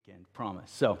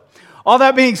promise. So, all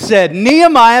that being said,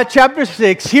 Nehemiah chapter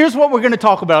 6, here's what we're going to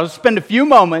talk about. I'll spend a few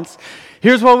moments.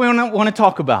 Here's what we want to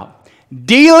talk about.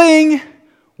 Dealing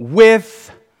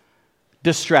with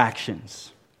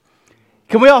distractions.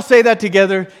 Can we all say that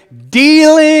together?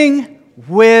 Dealing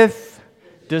with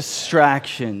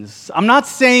distractions. I'm not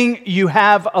saying you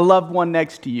have a loved one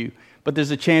next to you, but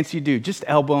there's a chance you do. Just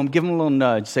elbow them, give them a little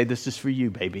nudge. Say, this is for you,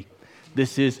 baby.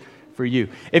 This is for you.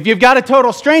 If you've got a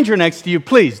total stranger next to you,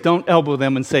 please don't elbow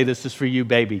them and say, this is for you,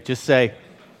 baby. Just say,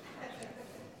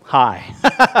 hi.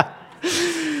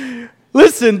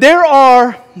 Listen, there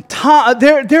are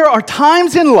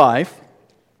times in life,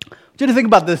 I want you to think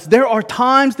about this. There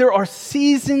are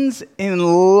seasons in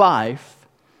life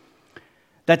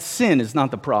that sin is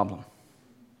not the problem.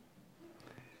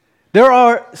 There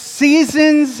are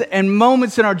seasons and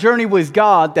moments in our journey with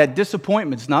God that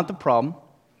disappointment's not the problem.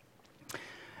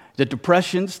 The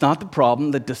depression's not the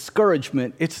problem. The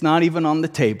discouragement, it's not even on the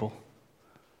table.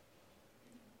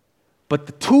 But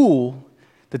the tool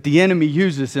that the enemy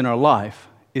uses in our life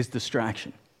is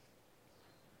distraction.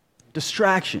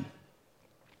 Distraction.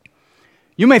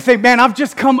 You may think, man, I've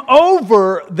just come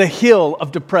over the hill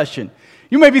of depression.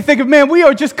 You may be thinking, man, we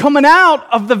are just coming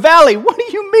out of the valley. What do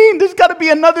you mean? There's got to be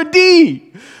another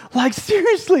D. Like,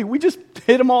 seriously, we just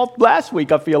hit them all last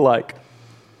week, I feel like.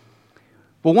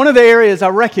 But one of the areas I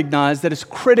recognize that is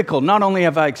critical, not only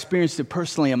have I experienced it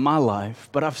personally in my life,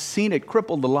 but I've seen it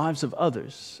cripple the lives of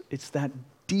others. It's that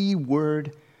D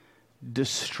word,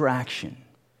 distraction.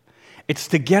 It's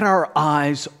to get our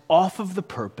eyes off of the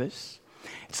purpose.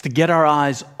 It's to get our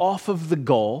eyes off of the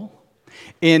goal.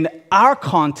 In our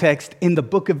context, in the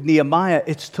book of Nehemiah,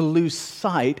 it's to lose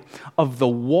sight of the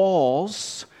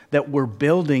walls that we're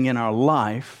building in our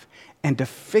life and to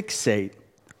fixate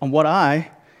on what I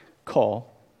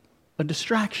call a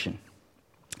distraction.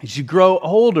 As you grow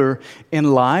older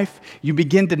in life, you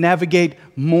begin to navigate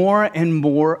more and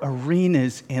more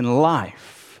arenas in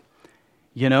life.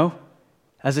 You know,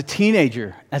 as a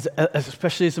teenager,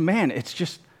 especially as a man, it's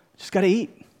just got to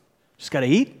eat. Just got to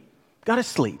eat, got to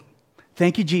sleep.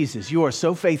 Thank you, Jesus. You are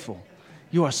so faithful.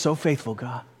 You are so faithful,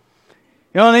 God.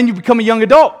 You know, and then you become a young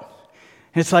adult.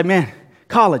 And it's like, man,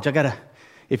 college,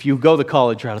 if you go the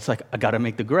college route, it's like, I got to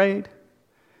make the grade.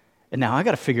 And now I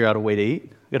got to figure out a way to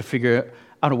eat. I got to figure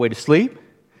out a way to sleep.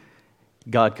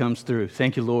 God comes through.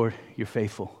 Thank you, Lord. You're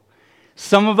faithful.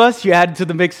 Some of us, you add into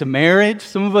the mix of marriage.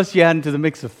 Some of us, you add into the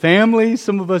mix of family.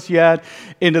 Some of us, you add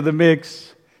into the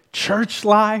mix church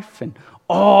life and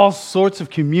all sorts of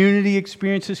community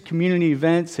experiences, community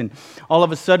events. And all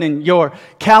of a sudden, your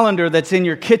calendar that's in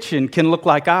your kitchen can look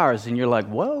like ours. And you're like,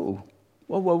 whoa,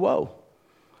 whoa, whoa, whoa.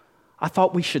 I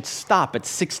thought we should stop at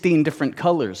 16 different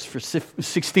colors for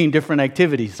 16 different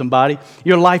activities, somebody.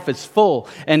 Your life is full,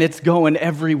 and it's going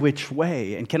every which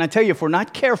way. And can I tell you, if we're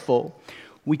not careful,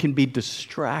 we can be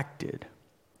distracted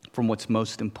from what's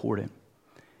most important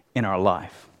in our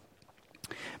life.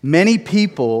 Many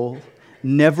people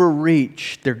never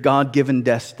reach their God-given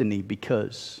destiny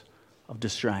because of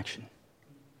distraction.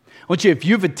 I want you, if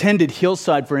you've attended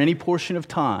Hillside for any portion of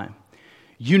time,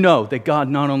 you know that God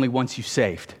not only wants you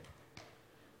saved,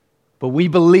 but we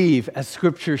believe, as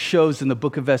Scripture shows in the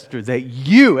book of Esther, that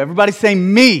you, everybody say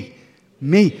me,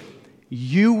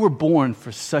 you were born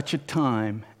for such a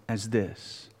time as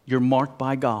this. You're marked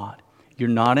by God. You're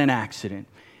not an accident.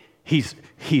 He's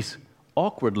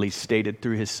awkwardly stated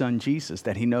through His Son Jesus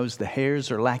that He knows the hairs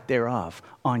or lack thereof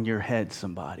on your head,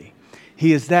 somebody.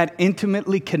 He is that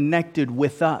intimately connected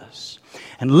with us.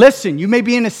 And listen, you may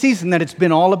be in a season that it's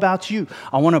been all about you.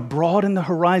 I want to broaden the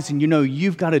horizon. You know,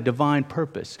 you've got a divine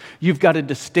purpose. You've got a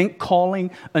distinct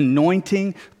calling,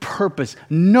 anointing, purpose.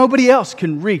 Nobody else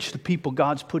can reach the people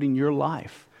God's put in your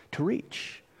life to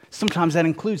reach. Sometimes that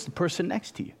includes the person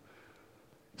next to you.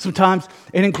 Sometimes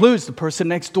it includes the person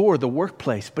next door, the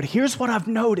workplace. But here's what I've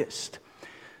noticed.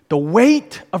 The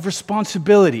weight of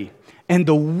responsibility and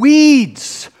the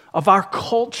weeds of our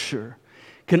culture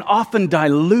can often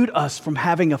dilute us from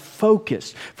having a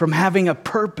focus, from having a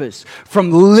purpose,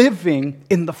 from living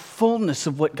in the fullness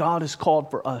of what God has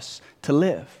called for us to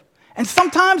live. And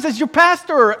sometimes as your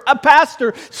pastor or a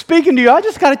pastor speaking to you, I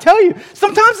just got to tell you,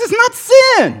 sometimes it's not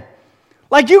sin.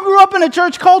 Like you grew up in a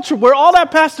church culture where all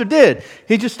that pastor did,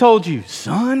 he just told you,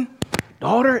 son,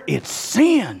 daughter, it's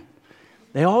sin.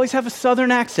 They always have a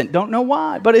southern accent. Don't know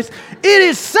why, but it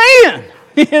is sin.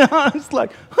 You know, it's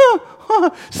like,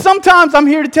 Sometimes I'm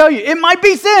here to tell you, it might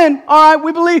be sin. All right,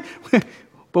 we believe.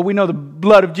 But we know the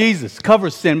blood of Jesus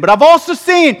covers sin. But I've also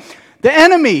seen the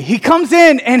enemy. He comes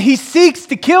in and he seeks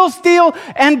to kill, steal,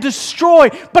 and destroy.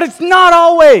 But it's not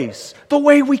always the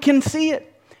way we can see it.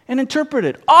 and interpret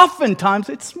it. Oftentimes,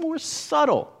 it's more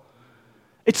subtle.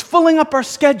 It's filling up our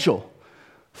schedule,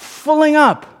 filling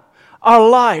up our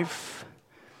life.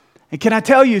 And can I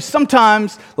tell you,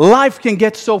 sometimes life can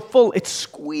get so full, it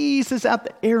squeezes out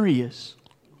the areas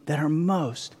that are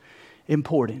most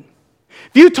important.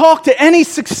 If you talk to any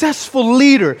successful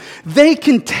leader, they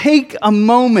can take a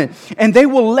moment and they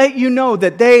will let you know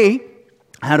that they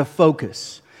had a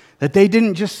focus, that they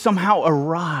didn't just somehow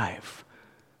arrive.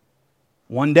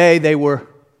 One day they were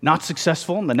not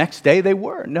successful, and the next day they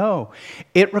were. No,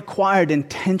 it required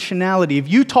intentionality. If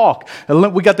you talk,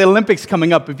 we got the Olympics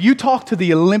coming up. If you talk to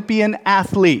the Olympian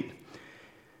athlete,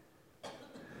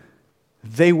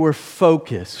 they were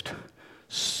focused,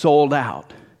 sold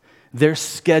out. Their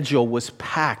schedule was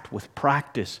packed with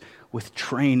practice, with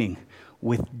training,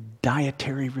 with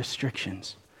dietary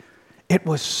restrictions. It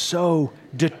was so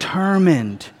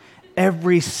determined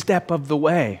every step of the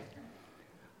way.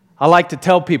 I like to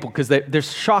tell people, because they're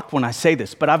shocked when I say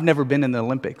this, but I've never been in the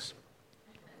Olympics.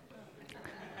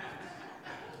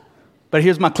 But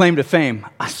here's my claim to fame.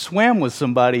 I swam with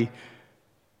somebody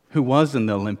who was in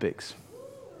the Olympics.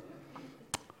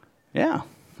 Yeah.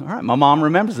 All right. My mom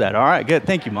remembers that. All right. Good.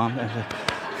 Thank you, Mom.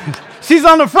 She's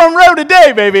on the front row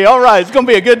today, baby. All right. It's going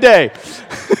to be a good day.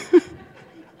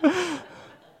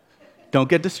 Don't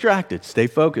get distracted. Stay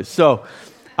focused. So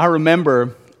I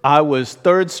remember I was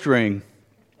third string,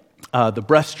 the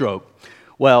breaststroke.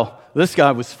 Well, this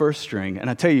guy was first string. And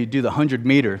I tell you do the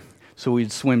 100-meter. So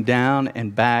we'd swim down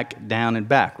and back,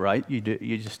 right?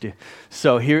 You just do.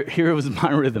 So here was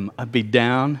my rhythm. I'd be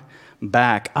down,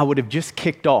 back. I would have just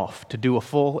kicked off to do a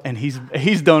full, and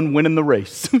he's done winning the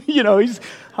race.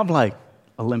 I'm like,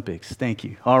 Olympics, thank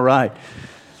you. All right.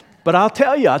 But I'll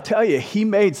tell you, he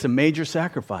made some major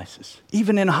sacrifices.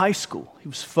 Even in high school, he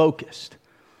was focused.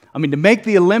 I mean, to make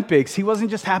the Olympics, he wasn't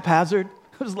just haphazard.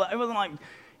 It wasn't like,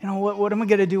 what am I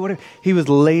going to do? He was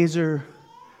laser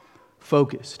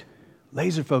focused.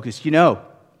 Laser focused. The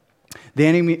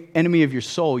enemy of your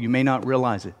soul, you may not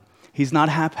realize it. He's not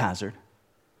haphazard.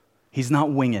 He's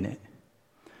not winging it.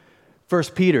 1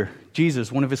 Peter,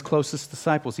 Jesus, one of his closest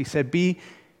disciples, he said, be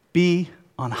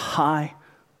on high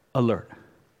alert.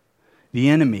 The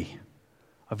enemy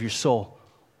of your soul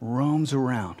roams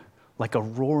around like a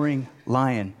roaring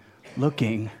lion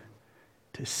looking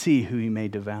to see who he may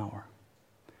devour.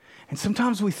 And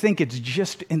sometimes we think it's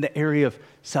just in the area of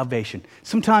salvation.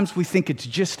 Sometimes we think it's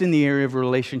just in the area of a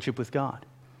relationship with God.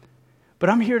 But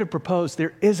I'm here to propose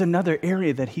there is another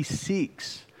area that he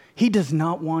seeks. He does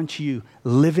not want you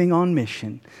living on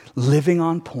mission, living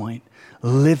on point,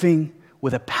 living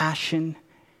with a passion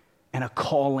and a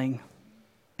calling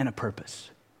and a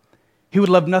purpose. He would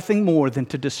love nothing more than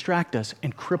to distract us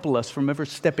and cripple us from ever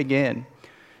stepping in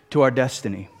to our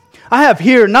destiny. I have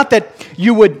here, not that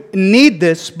you would need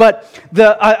this, but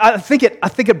I think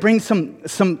it brings some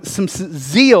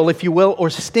zeal, if you will, or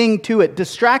sting to it,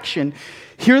 distraction.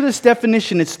 Hear this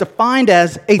definition. It's defined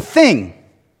as a thing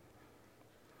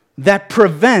that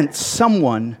prevents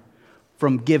someone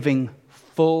from giving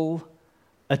full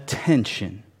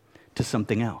attention to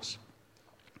something else.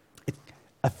 It's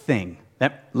a thing,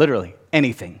 that literally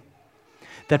anything,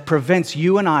 that prevents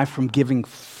you and I from giving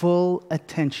full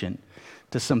attention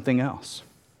to something else.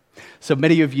 So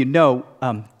many of you know,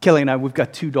 Kelly and I, we've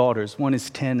got two daughters. One is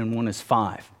 10 and one is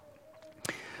 5.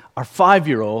 Our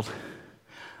 5-year-old,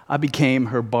 I became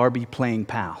her Barbie playing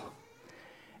pal.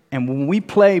 And when we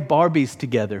play Barbies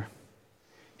together,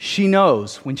 she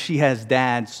knows when she has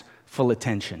Dad's full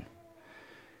attention,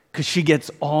 because she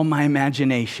gets all my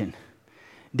imagination.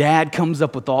 Dad comes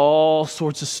up with all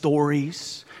sorts of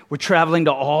stories. We're traveling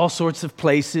to all sorts of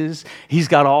places. He's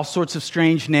got all sorts of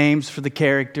strange names for the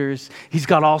characters. He's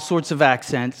got all sorts of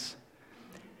accents.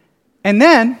 And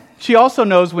then she also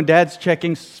knows when Dad's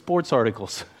checking sports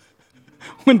articles,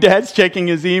 when Dad's checking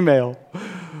his email,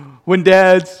 when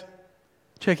Dad's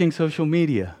checking social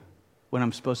media, when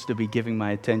I'm supposed to be giving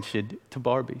my attention to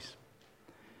Barbies.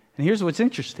 And here's what's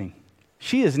interesting.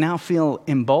 She is now feel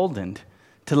emboldened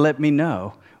to let me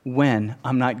know when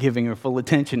I'm not giving her full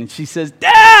attention. And she says,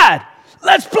 Dad,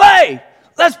 let's play.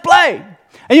 Let's play.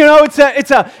 And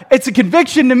it's a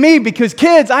conviction to me, because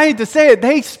kids, I hate to say it,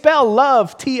 they spell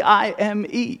love Time.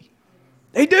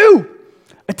 They do.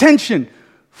 Attention,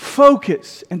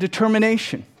 focus, and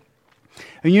determination.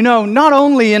 And not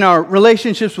only in our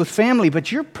relationships with family,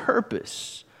 but your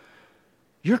purpose,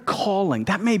 your calling,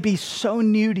 that may be so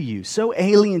new to you, so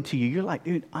alien to you. You're like,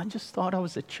 dude, I just thought I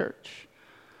was at church.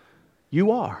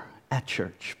 You are at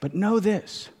church, but know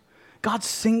this, God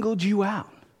singled you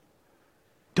out.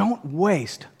 Don't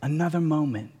waste another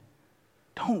moment.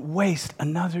 Don't waste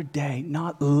another day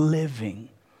not living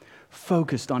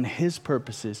focused on His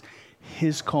purposes,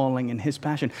 His calling, and His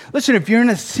passion. Listen, if you're in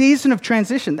a season of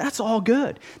transition, that's all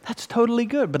good. That's totally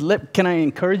good. But can I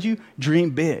encourage you? Dream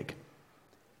big.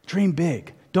 Dream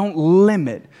big. Don't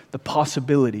limit the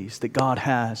possibilities that God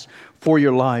has for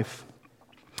your life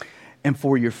and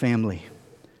for your family.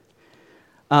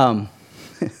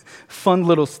 Fun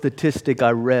little statistic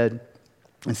I read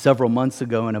several months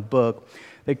ago in a book.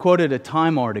 They quoted a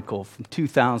Time article from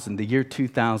 2000, the year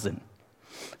 2000.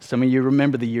 Some of you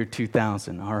remember the year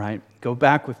 2000, all right? Go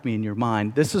back with me in your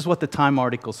mind. This is what the Time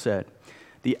article said.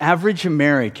 The average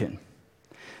American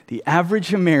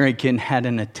had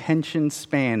an attention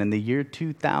span in the year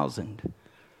 2000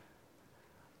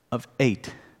 of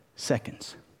 8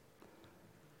 seconds.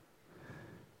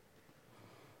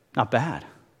 Not bad.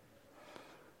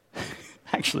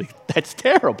 Actually, that's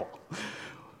terrible.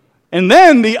 And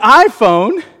then the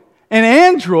iPhone and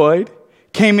Android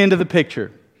came into the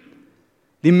picture.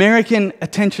 The American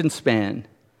attention span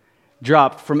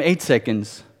dropped from 8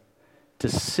 seconds to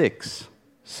 6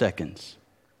 seconds.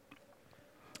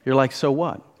 You're like, so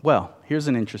what? Well, here's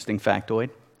an interesting factoid.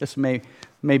 This may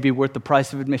be worth the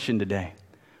price of admission today.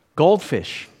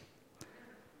 Goldfish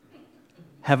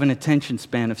have an attention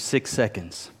span of 6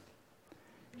 seconds.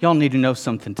 Y'all need to know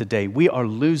something today. We are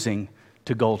losing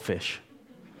to goldfish.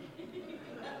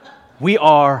 We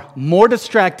are more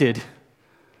distracted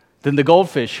than the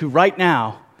goldfish who right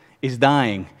now is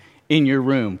dying in your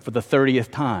room for the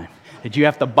 30th time that you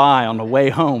have to buy on the way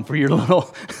home for your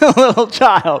little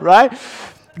child, right?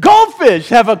 Goldfish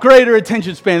have a greater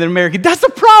attention span than Americans. That's a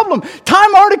problem.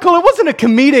 Time article, it wasn't a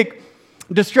comedic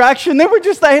distraction. They were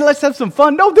just like, hey, let's have some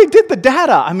fun. No, they did the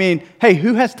data. I mean, hey,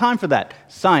 who has time for that?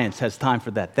 Science has time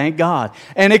for that. Thank God.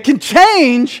 And it can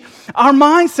change our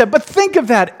mindset. But think of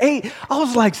that. I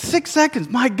was like 6 seconds.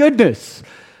 My goodness.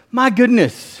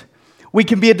 We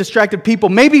can be a distracted people.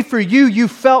 Maybe for you, you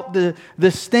felt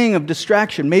the sting of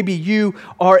distraction. Maybe you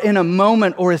are in a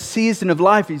moment or a season of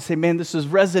life. You say, man, this is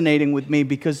resonating with me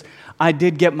because I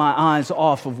did get my eyes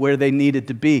off of where they needed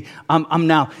to be. I'm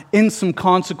now in some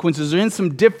consequences or in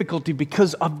some difficulty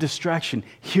because of distraction.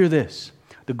 Hear this.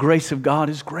 The grace of God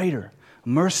is greater.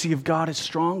 Mercy of God is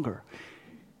stronger.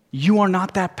 You are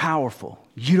not that powerful.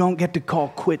 You don't get to call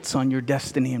quits on your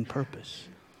destiny and purpose.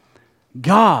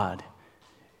 God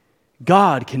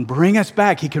can bring us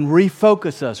back. He can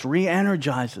refocus us,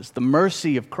 re-energize us. The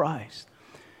mercy of Christ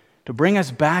to bring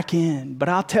us back in. But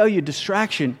I'll tell you,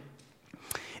 distraction,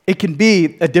 it can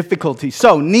be a difficulty.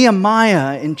 So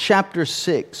Nehemiah in chapter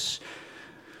 6,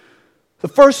 the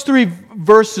first 3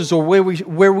 verses are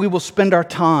where we will spend our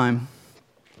time.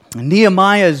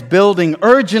 Nehemiah is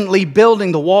urgently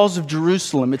building the walls of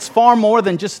Jerusalem. It's far more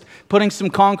than just putting some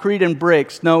concrete and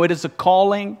bricks. No, it is a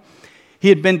calling. He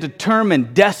had been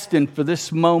determined, destined for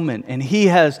this moment, and he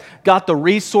has got the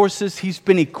resources. He's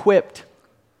been equipped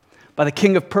by the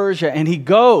king of Persia, and he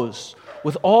goes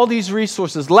with all these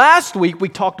resources. Last week, we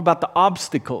talked about the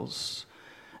obstacles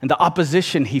and the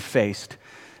opposition he faced.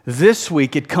 This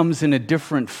week, it comes in a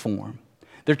different form.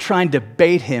 They're trying to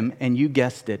bait him, and you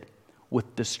guessed it,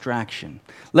 with distraction.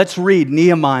 Let's read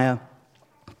Nehemiah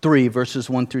 3,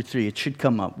 verses 1 through 3. It should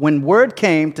come up. When word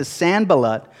came to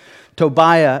Sanballat,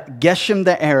 Tobiah, Geshem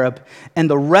the Arab, and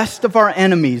the rest of our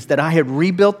enemies that I had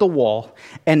rebuilt the wall,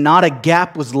 and not a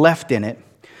gap was left in it,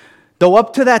 though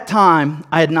up to that time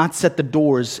I had not set the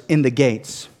doors in the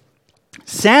gates.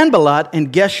 Sanballat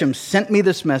and Geshem sent me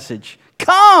this message: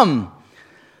 "Come,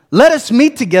 let us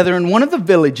meet together in one of the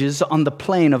villages on the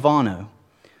plain of Ono."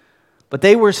 But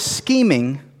they were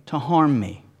scheming to harm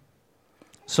me.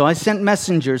 So I sent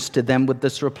messengers to them with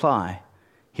this reply.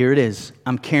 Here it is.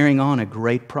 I'm carrying on a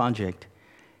great project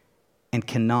and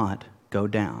cannot go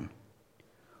down.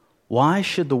 Why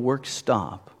should the work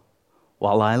stop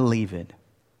while I leave it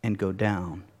and go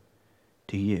down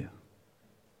to you?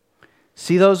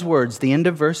 See those words, the end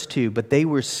of verse 2, but they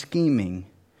were scheming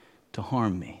to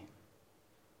harm me.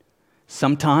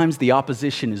 Sometimes the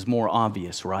opposition is more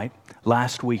obvious, right?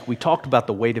 Last week we talked about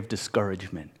the weight of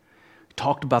discouragement. We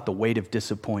talked about the weight of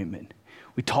disappointment.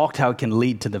 We talked how it can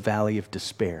lead to the valley of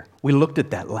despair. We looked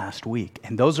at that last week,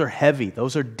 and those are heavy.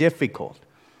 Those are difficult.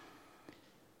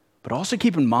 But also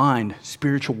keep in mind,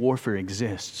 spiritual warfare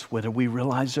exists, whether we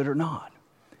realize it or not.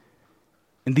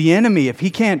 And the enemy, if he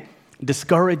can't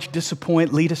discourage,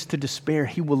 disappoint, lead us to despair,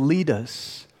 he will lead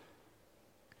us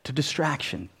to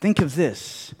distraction. Think of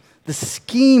this, the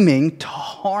scheming to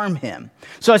harm him.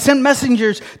 So I sent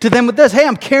messengers to them with this: hey,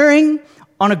 I'm carrying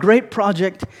on a great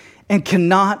project and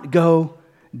cannot go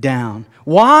down.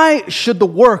 Why should the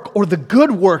work or the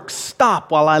good work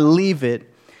stop while I leave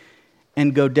it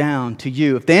and go down to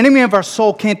you. If the enemy of our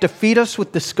soul can't defeat us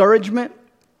with discouragement,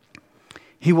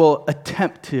 he will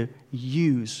attempt to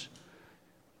use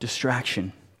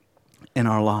distraction in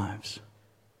our lives.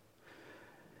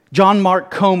 John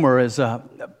Mark Comer is a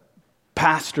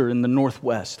pastor in the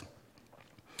Northwest,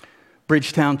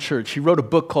 Bridgetown Church. He wrote a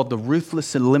book called The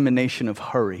Ruthless Elimination of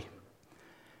Hurry.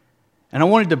 And I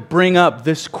wanted to bring up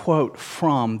this quote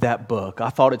from that book. I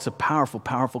thought it's a powerful,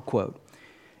 powerful quote.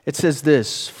 It says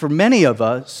this: for many of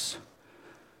us,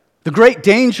 the great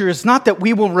danger is not that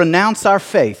we will renounce our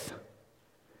faith.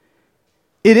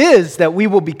 It is that we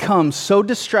will become so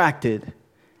distracted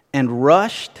and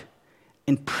rushed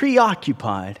and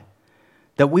preoccupied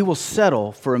that we will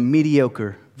settle for a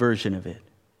mediocre version of it.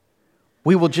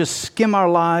 We will just skim our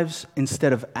lives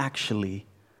instead of actually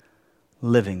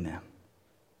living them.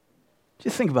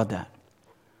 Just think about that.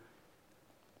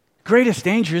 Greatest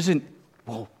danger isn't,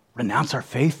 well, renounce our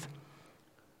faith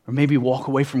or maybe walk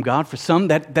away from God. For some,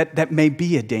 that may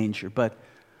be a danger, but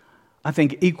I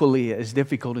think equally as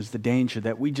difficult is the danger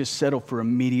that we just settle for a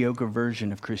mediocre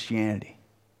version of Christianity.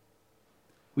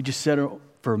 We just settle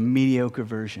for a mediocre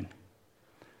version.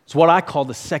 It's what I call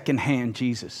the second-hand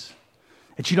Jesus.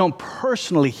 That you don't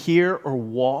personally hear or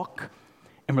walk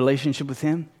in relationship with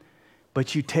Him,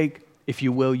 but you take, if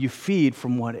you will, you feed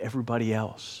from what everybody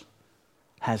else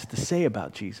has to say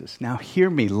about Jesus. Now hear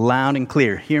me loud and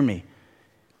clear, hear me.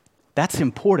 That's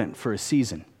important for a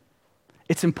season.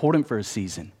 It's important for a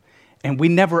season. And we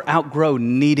never outgrow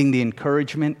needing the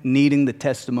encouragement, needing the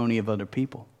testimony of other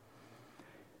people.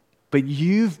 But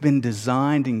you've been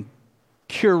designed and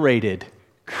curated,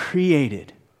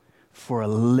 created for a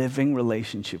living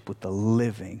relationship with the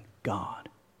living God.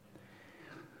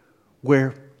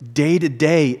 Where day to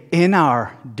day in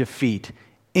our defeat,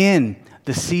 in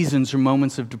the seasons or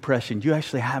moments of depression, you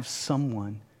actually have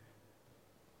someone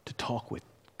to talk with.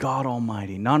 God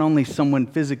Almighty. Not only someone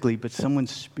physically, but someone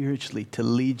spiritually to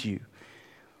lead you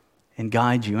and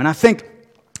guide you. And I think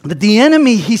that the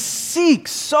enemy, he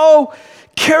seeks so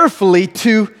carefully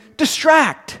to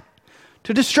distract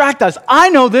us. I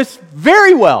know this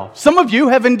very well. Some of you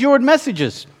have endured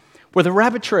messages where the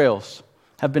rabbit trails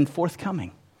have been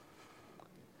forthcoming.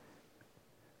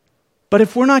 But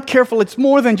if we're not careful, it's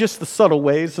more than just the subtle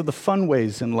ways or the fun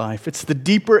ways in life. It's the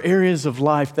deeper areas of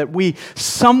life that we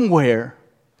somewhere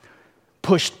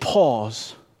pushed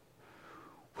pause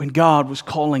when God was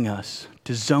calling us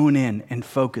to zone in and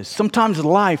focus. Sometimes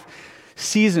life,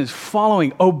 seasons,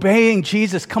 following, obeying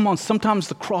Jesus. Come on, sometimes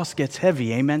the cross gets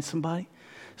heavy. Amen, somebody?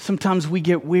 Sometimes we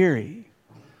get weary.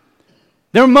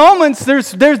 There are moments,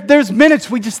 there's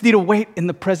minutes we just need to wait in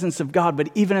the presence of God. But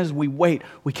even as we wait,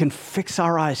 we can fix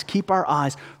our eyes, keep our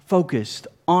eyes focused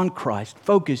on Christ,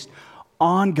 focused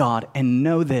on God, and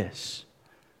know this,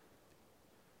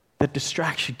 that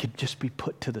distraction could just be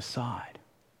put to the side,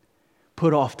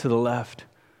 put off to the left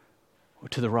or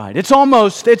to the right. It's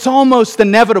almost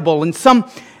inevitable in some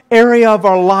area of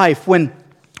our life when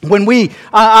we,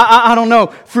 I don't know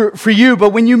for you,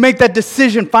 but when you make that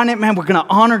decision, find it, man, we're going to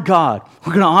honor God.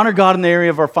 We're going to honor God in the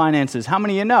area of our finances. How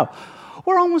many of you know?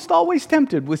 We're almost always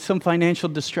tempted with some financial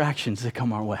distractions that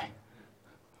come our way.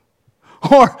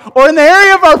 Or in the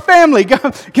area of our family,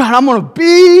 God, I'm going to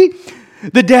be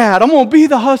the dad. I'm going to be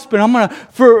the husband. I'm going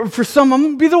to, for some, I'm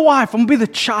going to be the wife. I'm going to be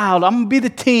the child. I'm going to be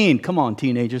the teen. Come on,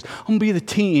 teenagers. I'm going to be the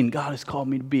teen God has called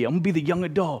me to be. I'm going to be the young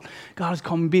adult God has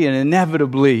called me to be. And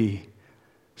inevitably,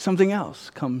 something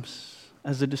else comes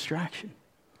as a distraction.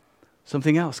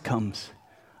 Something else comes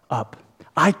up.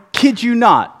 I kid you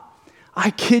not.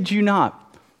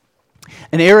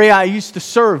 An area I used to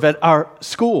serve at our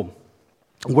school,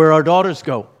 where our daughters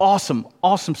go.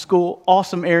 Awesome school,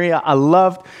 awesome area. I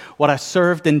loved what I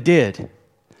served and did.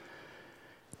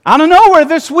 Out of nowhere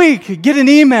this week, I get an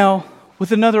email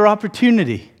with another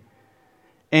opportunity.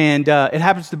 And it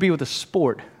happens to be with a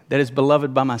sport that is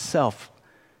beloved by myself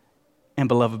and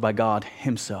beloved by God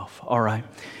Himself. All right.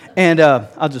 And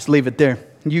I'll just leave it there.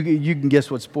 You can guess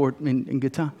what sport in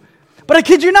good time. But I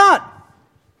kid you not.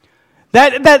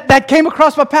 That came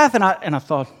across my path, and I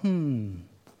thought,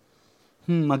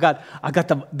 I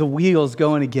got the wheels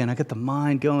going again. I got the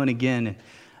mind going again.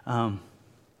 And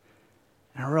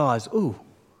I realized,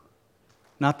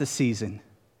 not the season,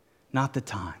 not the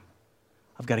time.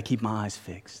 I've got to keep my eyes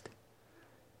fixed.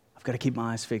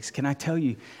 Can I tell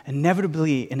you,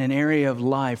 inevitably in an area of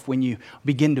life, when you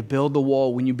begin to build the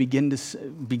wall, when you begin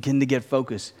to get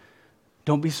focused,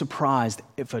 don't be surprised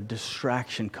if a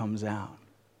distraction comes out.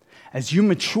 As you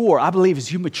mature, I believe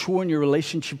as you mature in your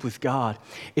relationship with God,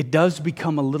 it does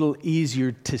become a little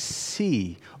easier to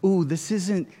see, this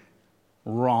isn't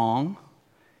wrong.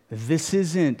 This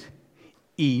isn't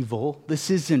evil. This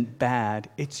isn't bad.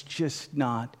 It's just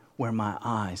not where my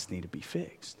eyes need to be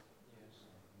fixed.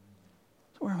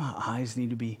 It's where my eyes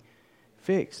need to be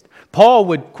fixed. Paul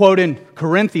would quote in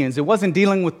Corinthians, it wasn't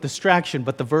dealing with distraction,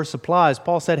 but the verse applies.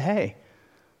 Paul said, hey,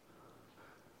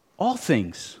 all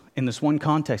things in this one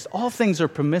context, all things are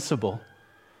permissible,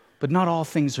 but not all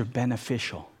things are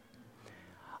beneficial.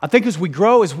 I think as we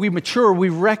grow, as we mature, we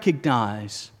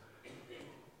recognize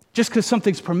just because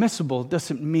something's permissible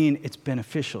doesn't mean it's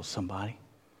beneficial, somebody.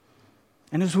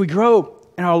 And as we grow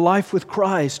in our life with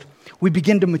Christ, we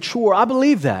begin to mature. I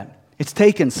believe that. It's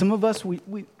taken, some of us,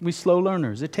 we slow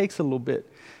learners. It takes a little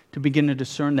bit to begin to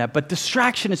discern that. But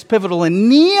distraction is pivotal. And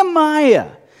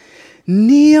Nehemiah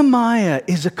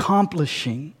is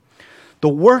accomplishing the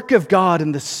work of God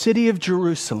in the city of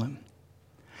Jerusalem.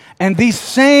 And these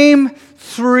same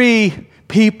three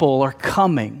people are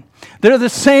coming. They're the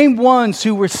same ones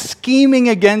who were scheming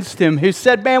against him, who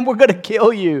said, man, we're going to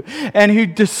kill you. And who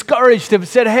discouraged him,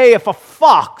 said, hey, if a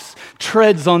fox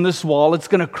treads on this wall, it's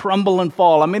going to crumble and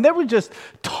fall. I mean, they were just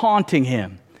taunting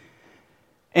him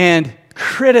and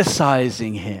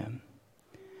criticizing him.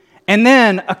 And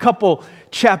then a couple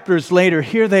chapters later,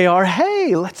 here they are,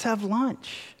 hey, let's have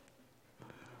lunch.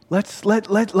 Let's go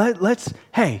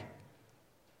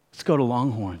to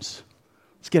Longhorns.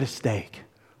 Let's get a steak.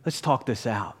 Let's talk this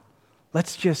out.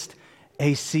 Let's just,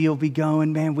 AC will be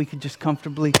going, man, we could just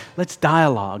comfortably, let's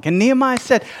dialogue. And Nehemiah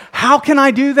said, how can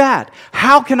I do that?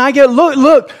 How can I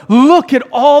look at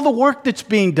all the work that's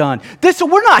being done.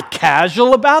 We're not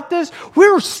casual about this.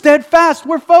 We're steadfast,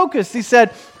 we're focused. He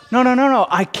said, no,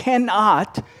 I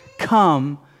cannot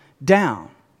come down.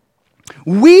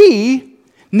 We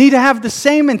need to have the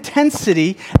same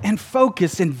intensity and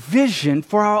focus and vision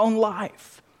for our own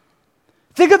life.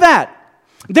 Think of that.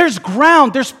 There's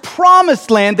ground, there's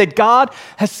promised land that God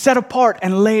has set apart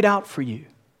and laid out for you.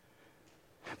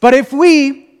 But if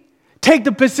we take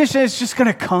the position it's just going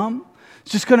to come,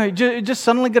 it's just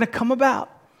suddenly going to come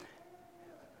about.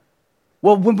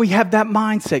 Well, when we have that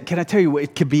mindset, can I tell you,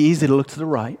 it could be easy to look to the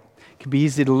right. It could be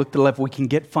easy to look to the left. We can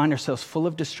find ourselves full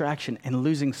of distraction and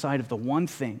losing sight of the one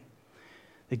thing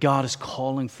that God is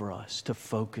calling for us to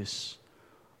focus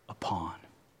upon.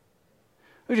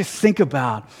 We just think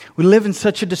about, we live in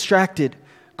such a distracted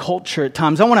culture at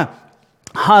times. I want to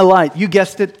highlight, you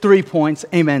guessed it, 3 points.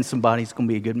 Amen, somebody. It's going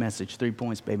to be a good message. 3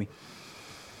 points, baby.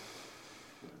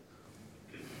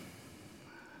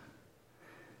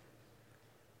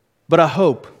 But I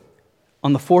hope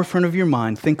on the forefront of your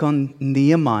mind, think on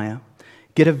Nehemiah.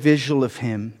 Get a visual of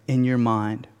him in your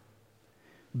mind.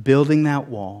 Building that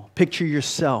wall. Picture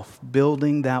yourself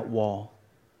building that wall.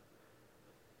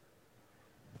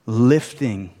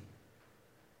 Lifting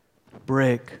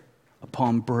brick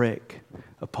upon brick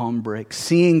upon brick,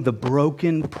 seeing the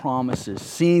broken promises,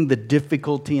 seeing the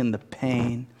difficulty and the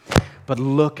pain. But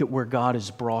look at where God has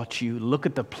brought you. Look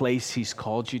at the place He's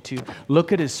called you to.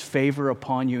 Look at His favor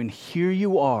upon you. And here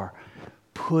you are,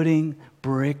 putting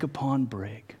brick upon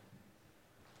brick.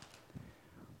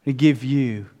 To give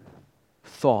you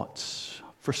thoughts.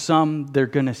 For some, they're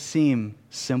going to seem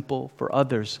simple. For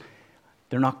others,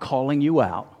 they're not calling you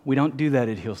out. We don't do that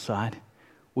at Hillside.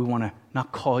 We want to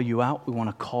not call you out. We want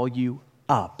to call you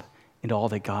up into all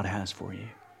that God has for you.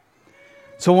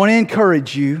 So I want to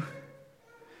encourage you.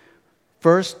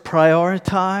 First,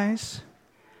 prioritize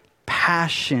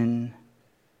passion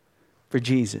for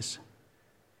Jesus.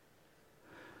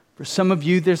 For some of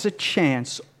you, there's a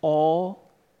chance all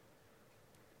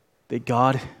that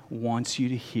God wants you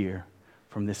to hear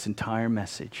from this entire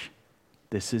message.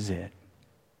 This is it.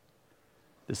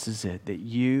 This is it, that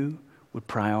you would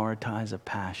prioritize a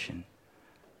passion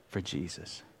for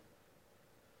Jesus.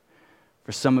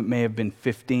 For some, it may have been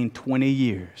 15, 20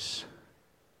 years.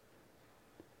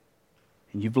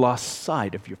 And you've lost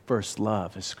sight of your first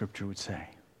love, as Scripture would say.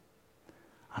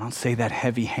 I don't say that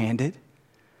heavy-handed.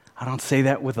 I don't say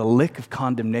that with a lick of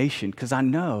condemnation, because I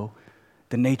know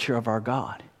the nature of our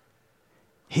God.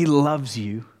 He loves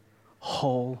you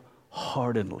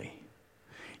wholeheartedly.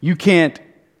 You can't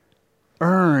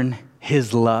earn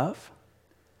His love,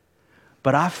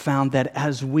 but I've found that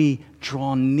as we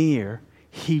draw near,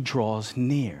 He draws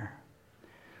near.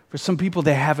 For some people,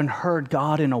 they haven't heard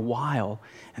God in a while,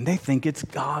 and they think it's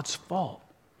God's fault.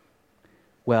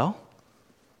 Well,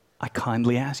 I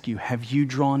kindly ask you, have you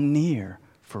drawn near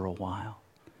for a while?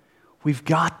 We've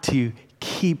got to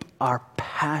keep our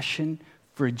passion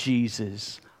for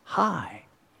Jesus high.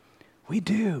 We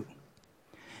do.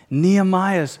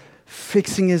 Nehemiah's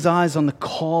fixing his eyes on the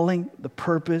calling, the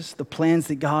purpose, the plans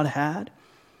that God had.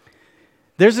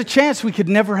 There's a chance we could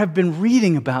never have been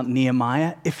reading about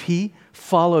Nehemiah if he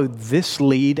followed this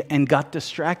lead and got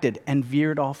distracted and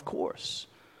veered off course.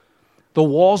 The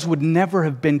walls would never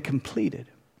have been completed.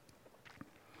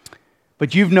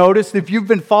 But you've noticed, if you've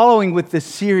been following with this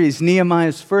series,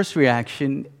 Nehemiah's first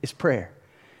reaction is prayer.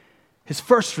 His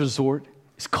first resort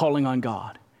is calling on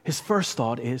God. His first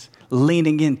thought is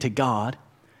leaning into God,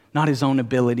 not his own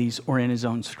abilities or in his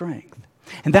own strength.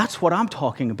 And that's what I'm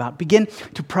talking about. Begin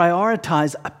to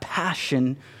prioritize a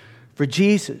passion for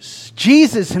Jesus.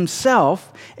 Jesus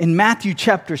himself, in Matthew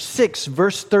chapter 6,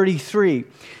 verse 33,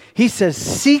 he says,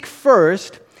 "Seek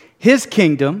first his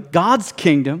kingdom, God's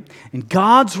kingdom, and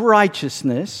God's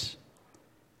righteousness,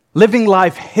 living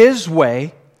life his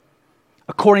way,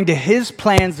 according to his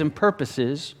plans and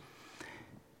purposes."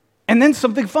 And then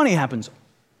something funny happens.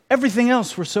 Everything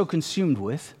else we're so consumed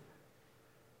with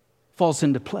falls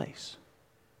into place.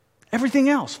 Everything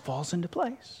else falls into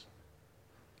place.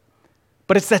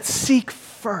 But it's that seek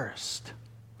first.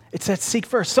 It's that seek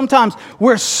first. Sometimes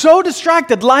we're so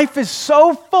distracted, life is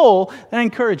so full, that I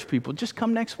encourage people, just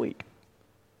come next week.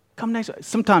 Come next week.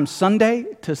 Sometimes Sunday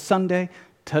to Sunday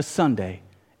to Sunday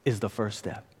is the first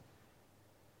step.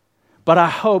 But I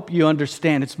hope you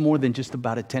understand it's more than just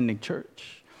about attending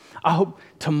church. I hope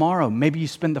tomorrow, maybe you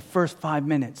spend the first 5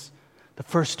 minutes, the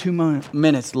first 2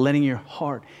 minutes letting your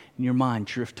heart and your mind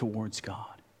drift towards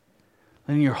God.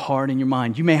 Letting your heart and your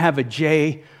mind. You may have a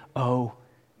J-O-B,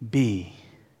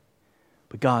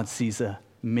 but God sees a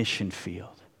mission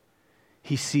field.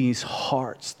 He sees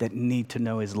hearts that need to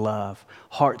know his love,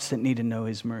 hearts that need to know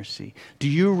his mercy. Do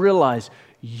you realize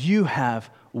you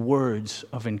have words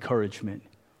of encouragement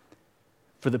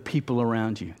for the people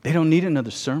around you? They don't need another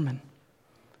sermon.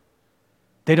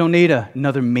 They don't need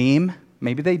another meme.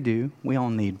 Maybe they do. We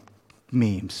all need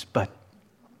memes, but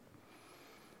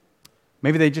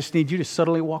maybe they just need you to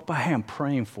subtly walk by. Hey, I'm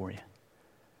praying for you.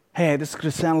 Hey, this is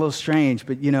going to sound a little strange,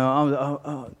 but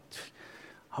I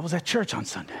was at church on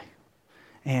Sunday,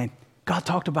 and God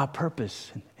talked about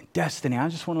purpose and destiny. I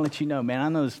just want to let you know, man, I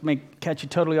know this may catch you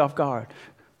totally off guard,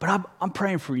 but I'm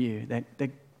praying for you that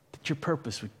your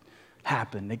purpose would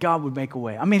happen, that God would make a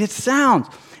way. I mean, it sounds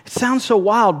so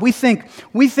wild. We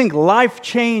think life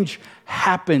change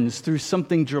happens through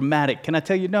something dramatic. Can I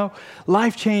tell you, no?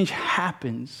 Life change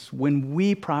happens when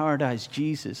we prioritize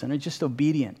Jesus and are just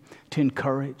obedient to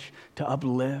encourage, to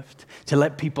uplift, to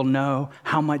let people know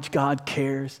how much God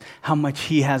cares, how much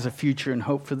he has a future and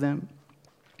hope for them.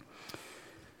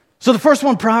 So the first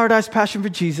one, prioritize passion for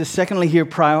Jesus. Secondly here,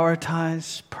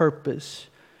 prioritize purpose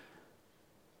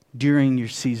during your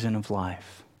season of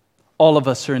life. All of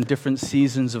us are in different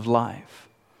seasons of life.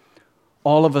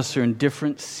 All of us are in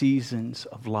different seasons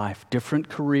of life, different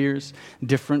careers,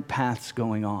 different paths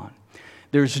going on.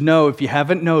 If you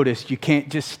haven't noticed, you can't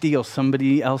just steal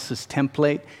somebody else's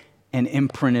template and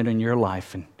imprint it in your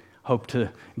life and hope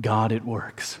to God it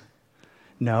works.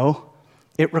 No,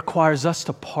 it requires us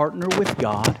to partner with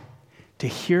God to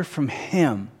hear from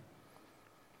him.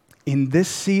 In this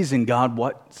season, God,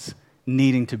 what's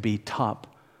needing to be top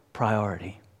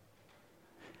priority?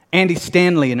 Andy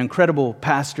Stanley, an incredible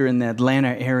pastor in the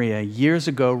Atlanta area, years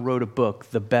ago wrote a book,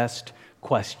 The Best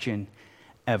Question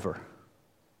Ever.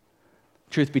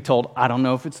 Truth be told, I don't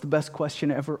know if it's the best question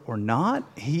ever or not.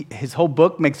 His whole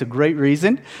book makes a great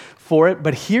reason for it,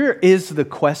 but here is the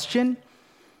question,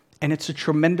 and it's a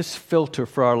tremendous filter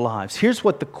for our lives. Here's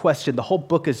what the question, the whole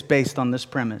book is based on this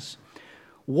premise.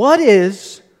 What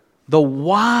is the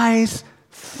wise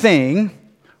thing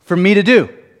for me to do?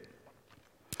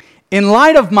 In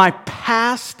light of my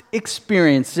past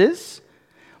experiences,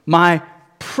 my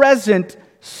present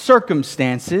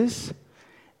circumstances,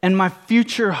 and my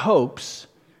future hopes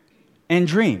and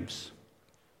dreams.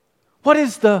 What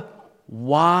is the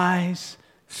wise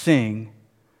thing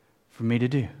for me to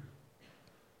do?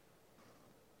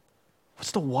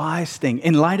 What's the wise thing?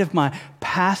 In light of my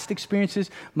past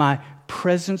experiences, my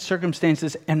present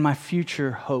circumstances, and my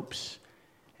future hopes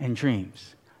and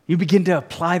dreams. You begin to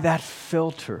apply that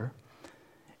filter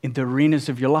in the arenas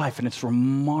of your life, and it's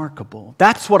remarkable.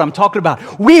 That's what I'm talking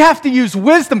about. We have to use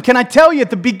wisdom. Can I tell you, at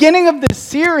the beginning of this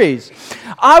series,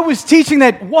 I was teaching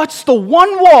that what's the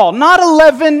one wall, not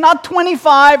 11, not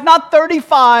 25, not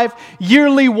 35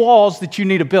 yearly walls that you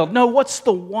need to build. No, what's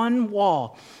the one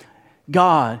wall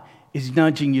God is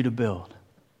nudging you to build?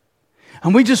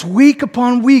 And we just week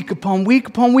upon week upon week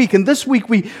upon week. And this week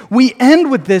we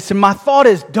end with this, and my thought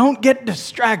is, don't get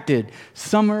distracted.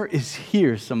 Summer is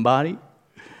here, somebody.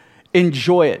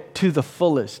 Enjoy it to the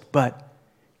fullest, but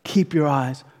keep your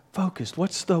eyes focused.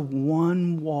 What's the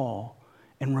one wall?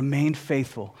 And remain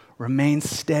faithful, remain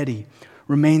steady,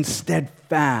 remain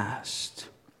steadfast.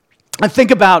 I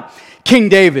think about King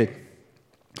David.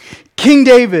 King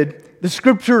David, the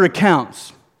scripture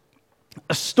recounts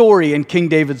a story in King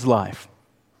David's life.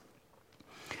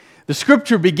 The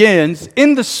scripture begins,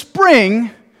 in the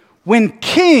spring, when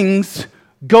kings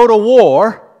go to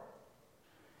war,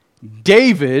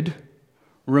 David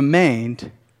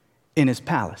remained in his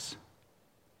palace.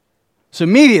 So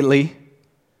immediately,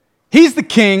 he's the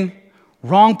king,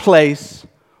 wrong place,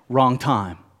 wrong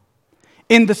time.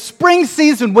 In the spring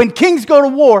season, when kings go to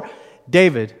war,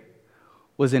 David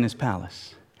was in his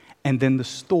palace. And then the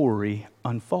story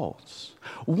unfolds.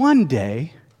 One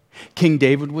day, King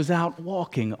David was out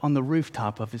walking on the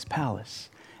rooftop of his palace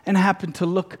and happened to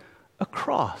look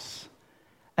across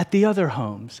at the other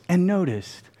homes and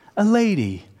noticed a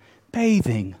lady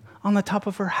bathing on the top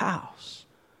of her house.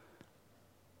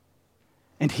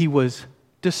 And he was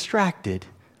distracted.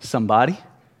 Somebody?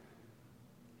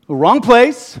 Wrong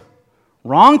place,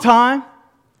 wrong time.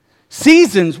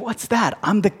 Seasons, what's that?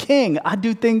 I'm the king. I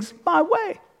do things my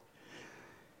way.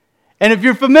 And if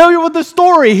you're familiar with the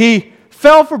story, he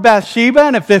fell for Bathsheba,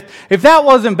 and if that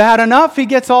wasn't bad enough, he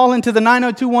gets all into the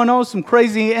 90210, some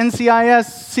crazy NCIS,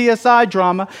 CSI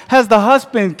drama, has the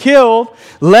husband killed,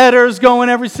 letters going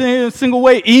every single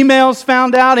way, emails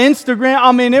found out, Instagram,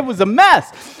 I mean, it was a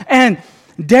mess. And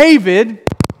David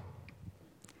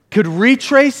could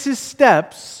retrace his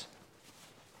steps.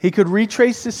 He could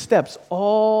retrace his steps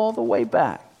all the way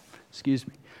back.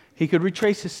 He could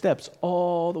retrace his steps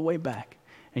all the way back.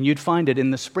 And you'd find it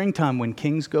in the springtime when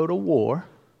kings go to war.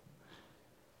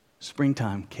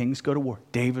 Springtime, kings go to war.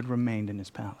 David remained in his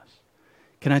palace.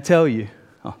 Can I tell you?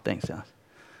 Oh, thanks, Alice.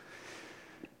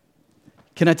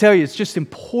 Can I tell you, it's just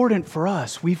important for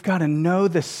us. We've got to know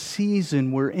the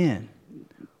season we're in.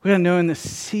 We've got to know in the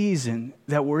season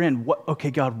that we're in.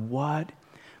 Okay, God, what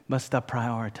must I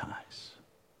prioritize?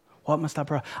 What must I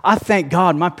prioritize? I thank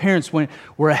God my parents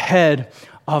were ahead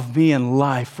of me in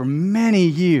life for many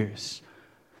years.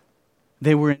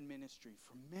 They were in ministry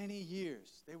for many years.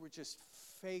 They were just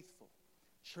faithful.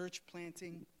 Church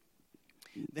planting.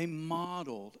 They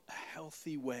modeled a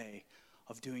healthy way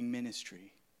of doing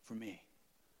ministry for me.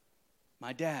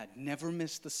 My dad never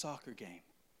missed the soccer game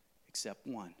except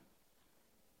one,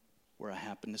 where I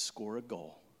happened to score a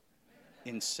goal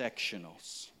in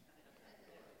sectionals.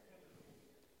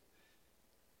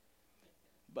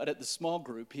 But at the small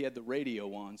group, he had the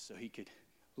radio on so he could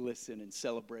listen and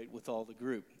celebrate with all the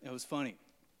group. It was funny.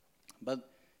 But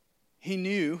he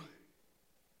knew,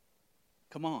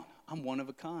 come on, I'm one of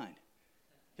a kind.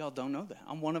 Y'all don't know that.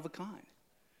 I'm one of a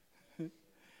kind.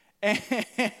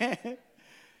 And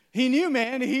he knew,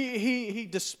 man, he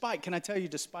despite, can I tell you,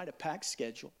 despite a packed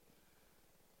schedule,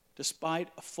 despite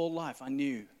a full life, I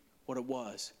knew what it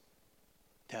was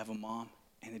to have a mom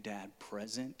and a dad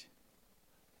present,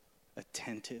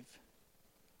 attentive,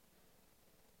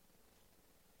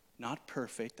 not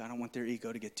perfect. I don't want their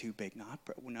ego to get too big.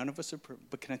 None of us are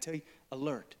perfect. But can I tell you,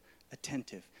 alert,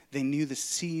 attentive. They knew the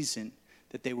season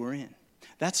that they were in.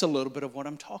 That's a little bit of what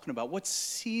I'm talking about. What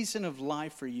season of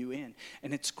life are you in?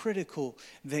 And it's critical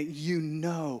that you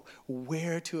know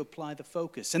where to apply the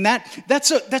focus. And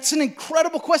that's an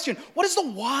incredible question. What is the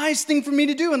wise thing for me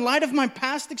to do in light of my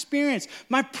past experience,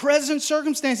 my present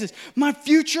circumstances, my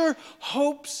future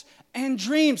hopes and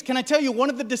dreams? Can I tell you, one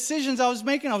of the decisions I was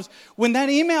making, when that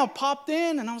email popped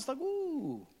in, and I was like,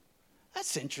 ooh,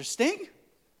 that's interesting.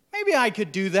 Maybe I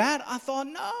could do that. I thought,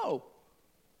 no,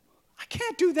 I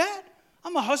can't do that.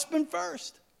 I'm a husband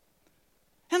first.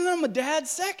 And then I'm a dad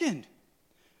second.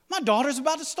 My daughter's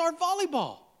about to start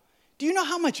volleyball. Do you know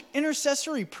how much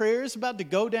intercessory prayer is about to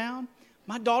go down?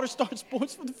 My daughter starts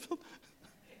sports for the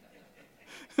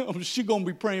field. She's going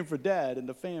to be praying for dad and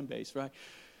the fan base, right?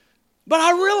 But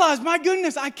I realized, my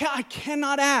goodness, I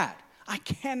cannot add. I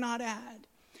cannot add.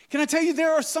 Can I tell you,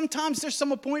 there's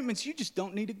some appointments you just do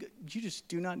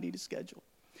not need to schedule.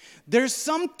 There's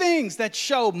some things that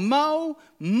show more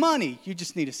money. You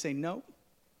just need to say no.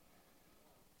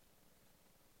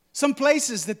 Some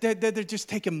places that they're just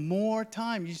taking more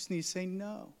time. You just need to say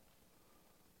no.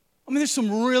 I mean, there's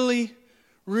some really,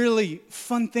 really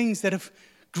fun things that have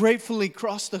gratefully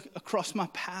crossed across my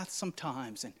path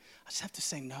sometimes, and I just have to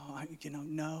say no.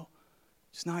 No,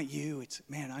 it's not you. It's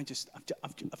man.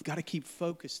 I've got to keep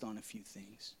focused on a few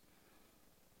things.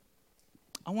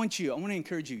 I want to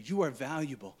encourage you. You are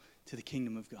valuable to the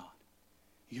kingdom of God.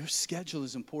 Your schedule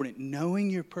is important.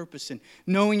 Knowing your purpose and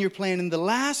knowing your plan. And the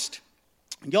last,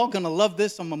 y'all going to love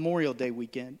this on Memorial Day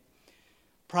weekend.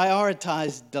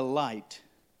 Prioritize delight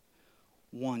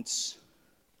once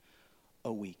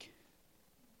a week.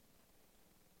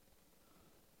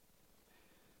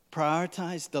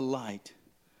 Prioritize delight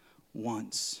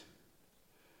once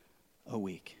a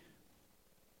week.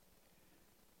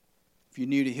 If you're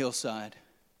new to Hillside,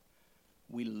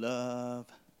 we love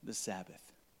the Sabbath.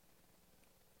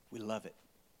 We love it.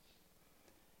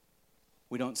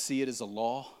 We don't see it as a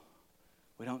law.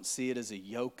 We don't see it as a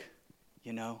yoke,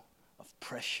 of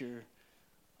pressure,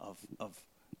 of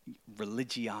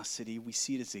religiosity. We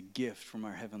see it as a gift from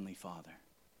our Heavenly Father.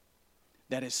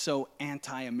 That is so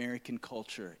anti-American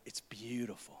culture. It's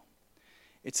beautiful.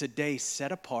 It's a day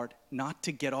set apart, not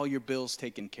to get all your bills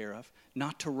taken care of,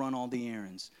 not to run all the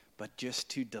errands, but just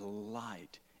to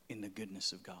delight in the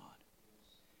goodness of God.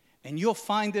 And you'll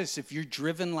find this if you're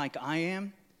driven like I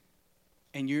am,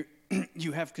 and you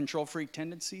have control freak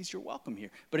tendencies, you're welcome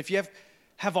here. But if you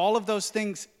have all of those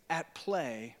things at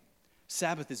play,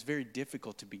 Sabbath is very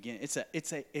difficult to begin. It's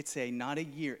a not a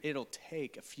year. It'll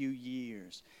take a few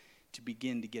years to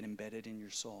begin to get embedded in your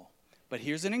soul. But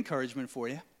here's an encouragement for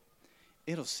you.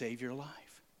 It'll save your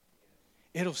life.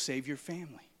 It'll save your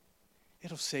family.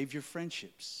 It'll save your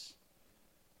friendships.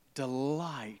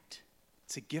 Delight.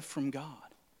 It's a gift from God.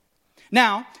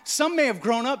 Now, some may have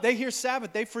grown up, they hear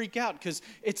Sabbath, they freak out because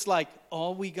it's like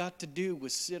all we got to do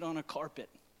was sit on a carpet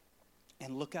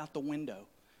and look out the window.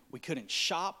 We couldn't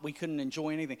shop, we couldn't enjoy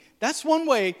anything. That's one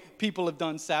way people have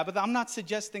done Sabbath. I'm not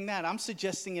suggesting that. I'm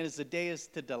suggesting it as a day is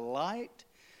to delight,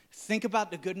 think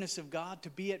about the goodness of God, to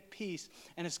be at peace.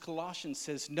 And as Colossians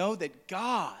says, know that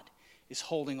God is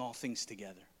holding all things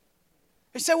together.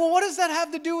 They say, well, what does that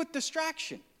have to do with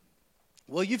distraction?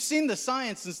 Well, you've seen the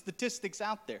science and statistics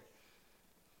out there.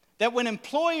 That when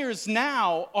employers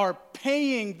now are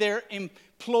paying their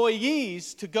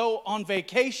employees to go on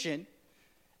vacation,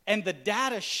 and the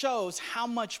data shows how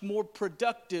much more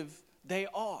productive they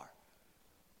are.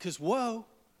 Because, whoa,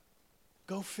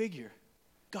 go figure,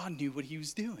 God knew what he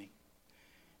was doing.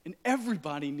 And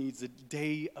everybody needs a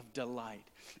day of delight.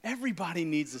 Everybody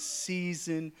needs a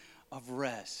season of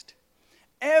rest.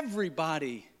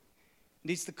 Everybody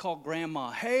needs to call grandma,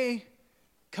 hey,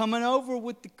 coming over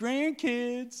with the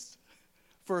grandkids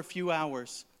for a few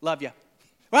hours. Love you.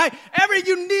 Right?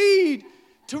 You need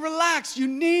to relax. You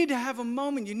need to have a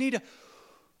moment. You need to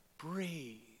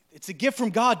breathe. It's a gift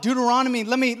from God. Deuteronomy,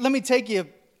 let me take you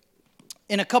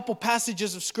in a couple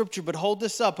passages of Scripture, but hold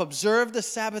this up. Observe the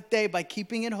Sabbath day by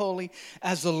keeping it holy,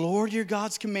 as the Lord your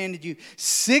God's commanded you.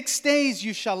 6 days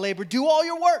you shall labor, do all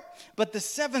your work, but the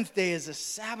seventh day is a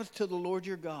Sabbath to the Lord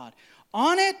your God.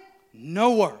 On it,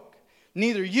 no work.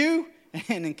 Neither you,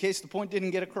 and in case the point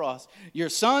didn't get across, your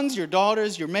sons, your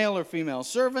daughters, your male or female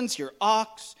servants, your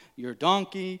ox, your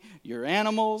donkey, your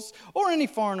animals, or any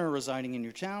foreigner residing in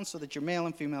your town, so that your male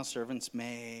and female servants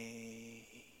may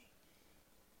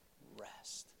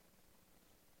rest.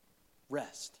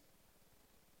 Rest.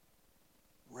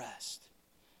 Rest.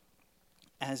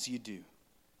 As you do.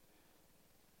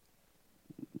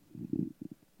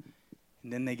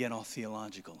 And then they get all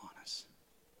theological on us.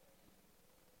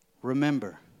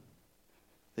 Remember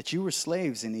that you were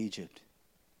slaves in Egypt.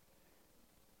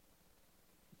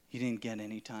 You didn't get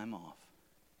any time off.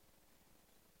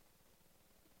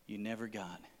 You never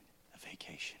got a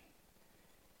vacation.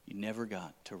 You never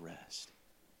got to rest.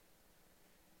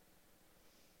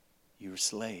 You were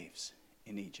slaves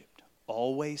in Egypt,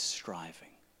 always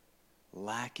striving,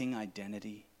 lacking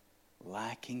identity,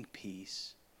 lacking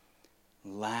peace,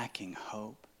 lacking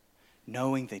hope,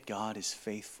 knowing that God is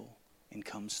faithful and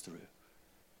comes through.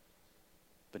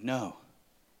 But know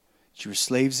that you were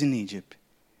slaves in Egypt,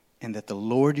 and that the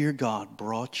Lord your God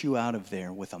brought you out of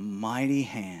there with a mighty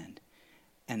hand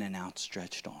and an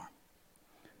outstretched arm.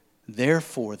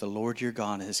 Therefore, the Lord your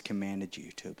God has commanded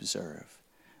you to observe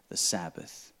the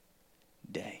Sabbath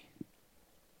day.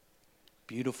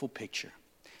 Beautiful picture.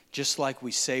 Just like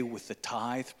we say with the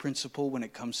tithe principle when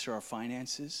it comes to our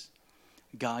finances,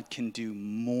 God can do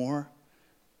more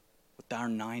with our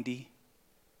 90%,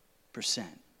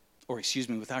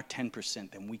 with our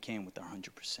 10% than we can with our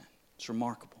 100%. It's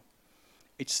remarkable.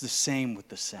 It's the same with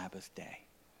the Sabbath day.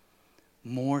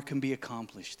 More can be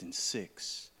accomplished in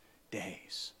 6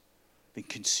 days than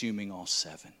consuming all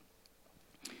 7.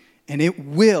 And it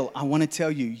will, I want to tell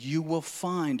you, you will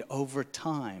find over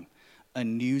time a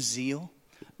new zeal,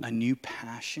 a new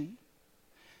passion,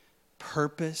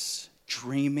 purpose,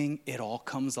 dreaming. It all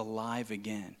comes alive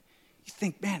again. You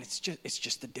think, man, it's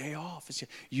just a day off.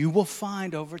 You will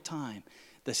find over time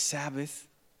the Sabbath,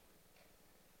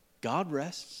 God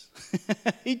rests.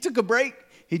 He took a break.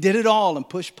 He did it all and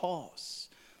pushed pause,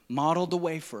 modeled the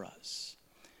way for us.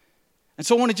 And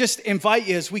so I want to just invite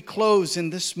you as we close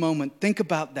in this moment, think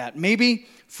about that. Maybe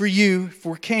for you, if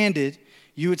we're candid,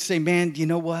 you would say, man, you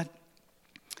know what?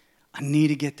 I need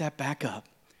to get that back up.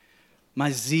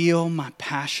 My zeal, my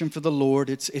passion for the Lord,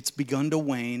 it's begun to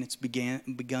wane. It's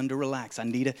begun to relax. I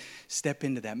need to step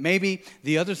into that. Maybe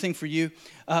the other thing for you,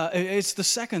 it's the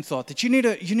second thought that you need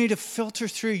to filter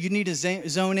through. You need to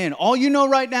zone in. All you know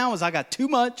right now is I got too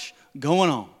much going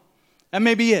on. That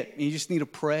may be it. You just need to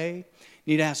pray.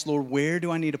 You need to ask, Lord, where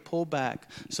do I need to pull back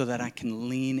so that I can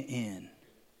lean in?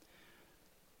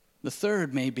 The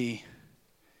third may be,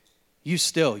 you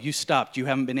stopped. You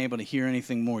haven't been able to hear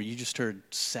anything more. You just heard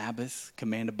Sabbath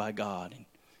commanded by God, and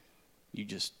you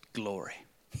just glory.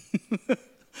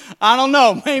 I don't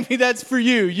know. Maybe that's for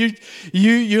you.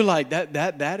 You're like,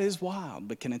 that is wild.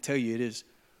 But can I tell you, it is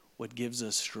what gives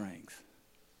us strength.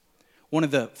 One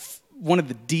of the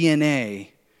DNA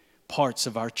parts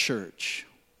of our church,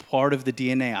 part of the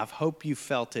DNA, I hope you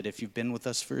felt it if you've been with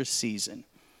us for a season.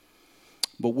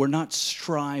 But we're not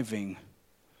striving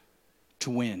to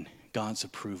win God's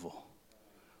approval.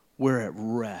 We're at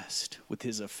rest with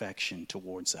his affection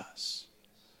towards us.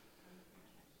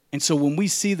 And so when we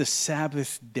see the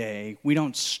Sabbath day, we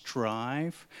don't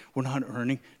strive. We're not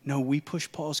earning. No, we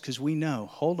push pause because we know,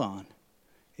 hold on,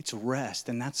 it's rest,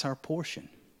 and that's our portion.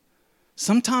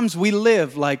 Sometimes we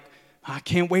live like, I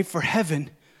can't wait for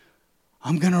heaven.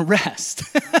 I'm going to rest.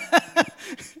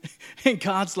 And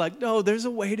God's like, no, there's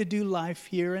a way to do life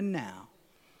here and now.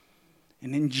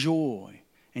 And enjoy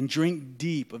and drink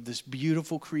deep of this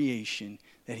beautiful creation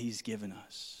that he's given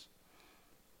us.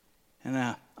 And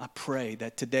I pray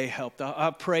that today helped. I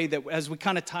pray that as we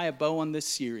kind of tie a bow on this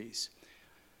series,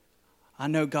 I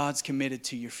know God's committed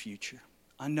to your future.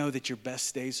 I know that your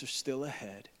best days are still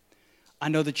ahead. I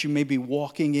know that you may be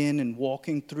walking in and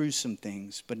walking through some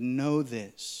things, but know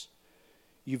this,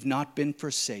 you've not been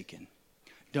forsaken.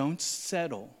 Don't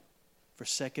settle for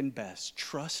second best.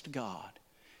 Trust God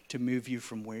to move you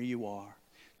from where you are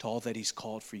to all that he's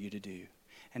called for you to do.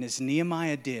 And as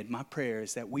Nehemiah did, my prayer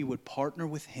is that we would partner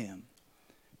with him,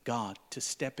 God, to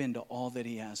step into all that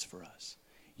he has for us.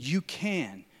 You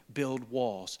can build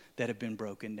walls that have been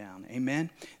broken down. Amen?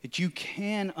 That you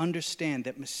can understand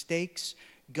that mistakes,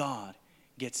 God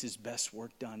gets his best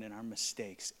work done in our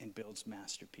mistakes and builds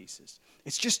masterpieces.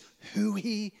 It's just who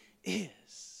he is.